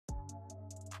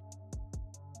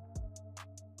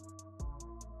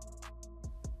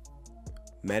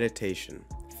Meditation,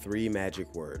 3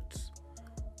 magic words.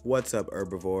 What's up,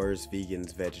 herbivores,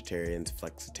 vegans, vegetarians,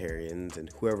 flexitarians, and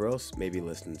whoever else may be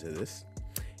listening to this?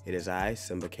 It is I,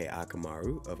 Simbaa K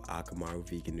Akamaru of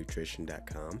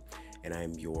AkamaruVeganNutrition.com, and I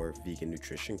am your vegan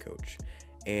nutrition coach.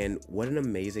 And what an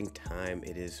amazing time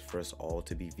it is for us all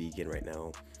to be vegan right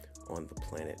now on the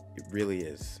planet. It really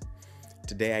is.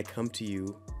 Today I come to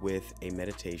you with a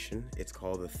meditation. It's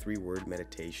called the 3-word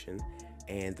meditation,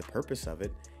 and the purpose of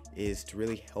it is to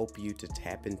really help you to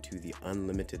tap into the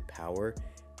unlimited power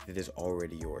that is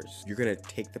already yours. You're going to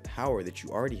take the power that you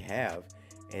already have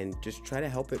and just try to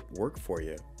help it work for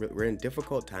you. We're in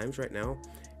difficult times right now,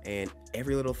 and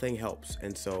every little thing helps.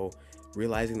 And so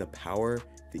realizing the power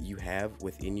that you have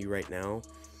within you right now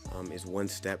is one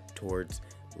step towards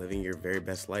living your very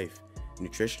best life.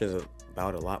 Nutrition is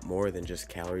about a lot more than just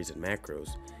calories and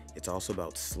macros. It's also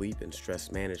about sleep and stress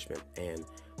management, and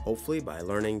hopefully by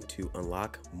learning to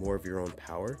unlock more of your own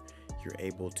power, you're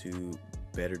able to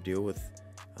better deal with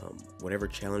whatever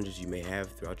challenges you may have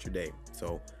throughout your day.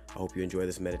 So I hope you enjoy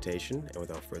this meditation, and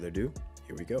without further ado,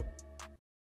 here we go.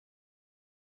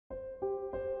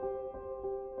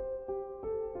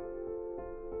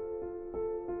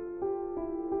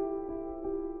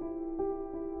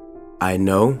 I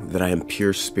know that I am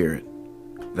pure spirit,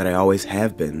 that I always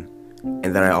have been,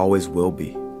 and that I always will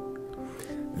be.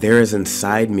 There is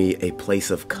inside me a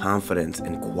place of confidence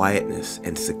and quietness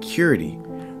and security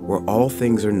where all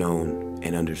things are known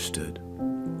and understood.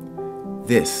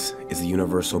 This is the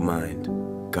universal mind,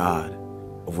 God,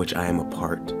 of which I am a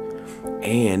part,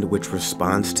 and which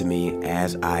responds to me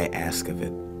as I ask of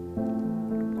it.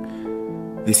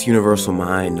 This universal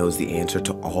mind knows the answer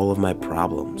to all of my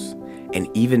problems, and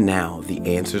even now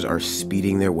the answers are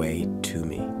speeding their way to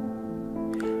me.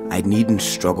 I needn't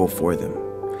struggle for them.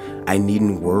 I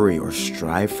needn't worry or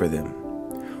strive for them.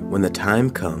 When the time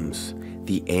comes,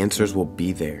 the answers will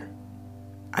be there.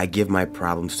 I give my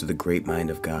problems to the great mind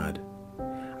of God.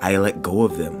 I let go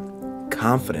of them,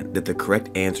 confident that the correct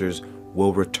answers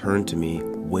will return to me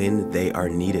when they are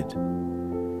needed.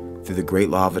 Through the great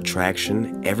law of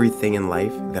attraction, everything in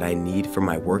life that I need for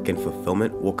my work and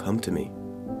fulfillment will come to me.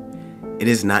 It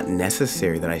is not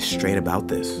necessary that I strain about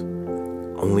this.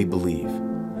 Only believe.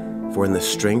 For in the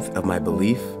strength of my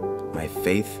belief, my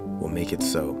faith will make it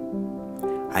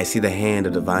so. I see the hand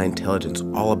of divine intelligence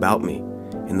all about me,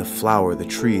 in the flower, the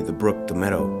tree, the brook, the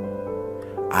meadow.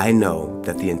 I know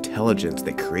that the intelligence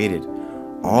that created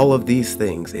all of these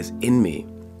things is in me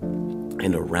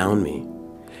and around me,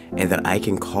 and that I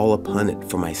can call upon it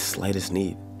for my slightest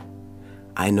need.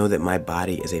 I know that my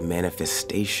body is a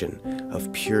manifestation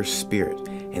of pure spirit,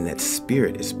 and that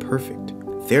spirit is perfect.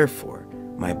 Therefore,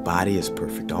 my body is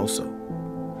perfect also.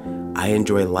 I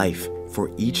enjoy life,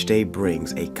 for each day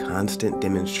brings a constant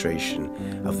demonstration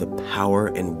of the power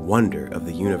and wonder of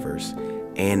the universe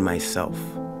and myself.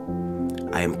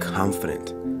 I am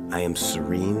confident, I am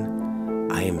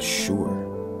serene, I am sure.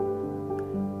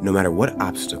 No matter what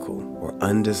obstacle or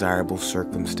undesirable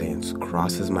circumstance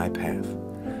crosses my path,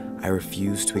 I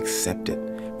refuse to accept it,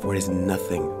 for it is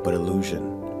nothing but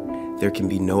illusion. There can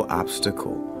be no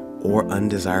obstacle or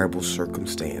undesirable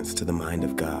circumstance to the mind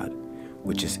of God,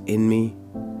 which is in me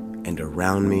and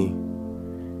around me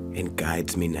and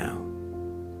guides me now.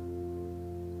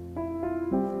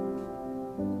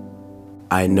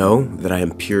 I know that I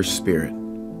am pure spirit,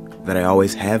 that I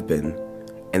always have been,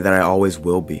 and that I always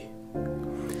will be.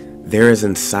 There is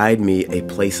inside me a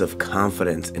place of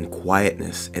confidence and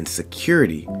quietness and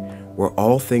security where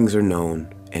all things are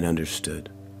known and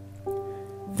understood.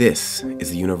 This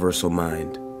is the universal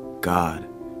mind, God,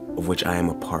 of which I am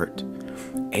a part,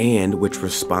 and which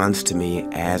responds to me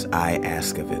as I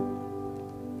ask of it.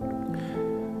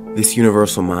 This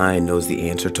universal mind knows the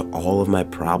answer to all of my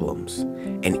problems,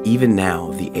 and even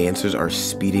now the answers are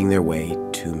speeding their way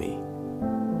to me.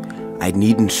 I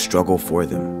needn't struggle for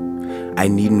them. I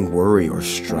needn't worry or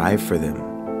strive for them.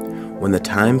 When the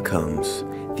time comes,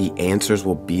 the answers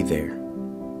will be there.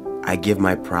 I give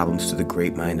my problems to the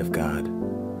great mind of God.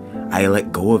 I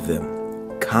let go of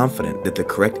them, confident that the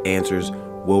correct answers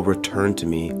will return to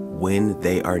me when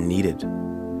they are needed.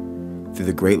 Through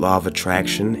the great law of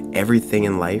attraction, everything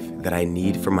in life that I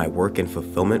need for my work and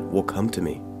fulfillment will come to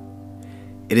me.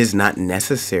 It is not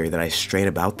necessary that I strain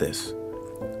about this.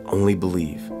 Only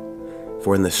believe.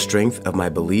 For in the strength of my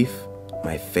belief,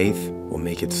 my faith will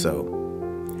make it so.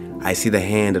 I see the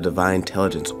hand of divine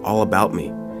intelligence all about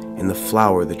me, in the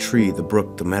flower, the tree, the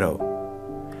brook, the meadow.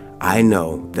 I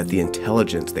know that the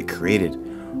intelligence that created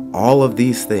all of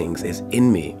these things is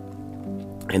in me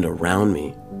and around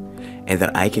me, and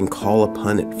that I can call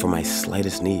upon it for my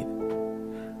slightest need.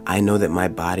 I know that my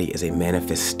body is a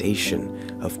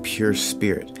manifestation of pure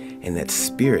spirit, and that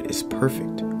spirit is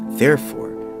perfect. Therefore,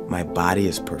 my body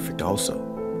is perfect also.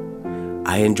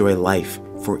 I enjoy life,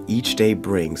 for each day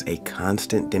brings a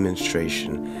constant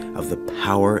demonstration of the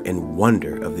power and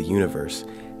wonder of the universe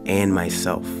and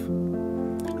myself.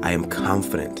 I am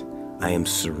confident, I am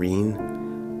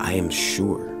serene, I am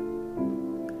sure.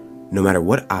 No matter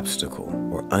what obstacle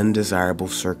or undesirable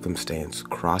circumstance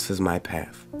crosses my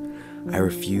path, I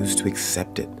refuse to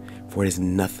accept it, for it is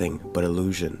nothing but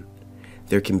illusion.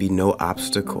 There can be no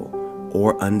obstacle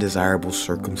or undesirable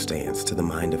circumstance to the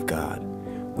mind of God,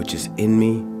 which is in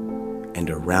me and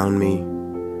around me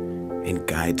and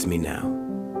guides me now.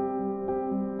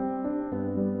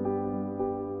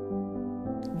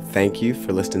 Thank you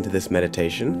for listening to this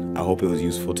meditation. I hope it was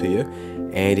useful to you.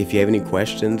 And if you have any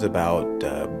questions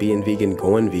about being vegan,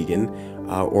 going vegan,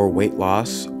 or weight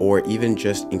loss, or even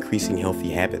just increasing healthy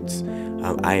habits,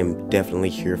 I am definitely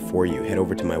here for you. Head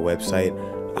over to my website,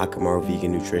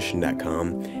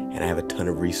 akamaruvegannutrition.com, and I have a ton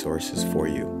of resources for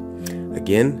you.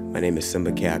 Again, my name is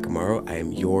Simbaa K. Akamaru. I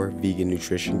am your vegan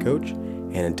nutrition coach.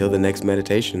 And until the next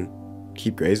meditation,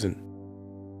 keep grazing.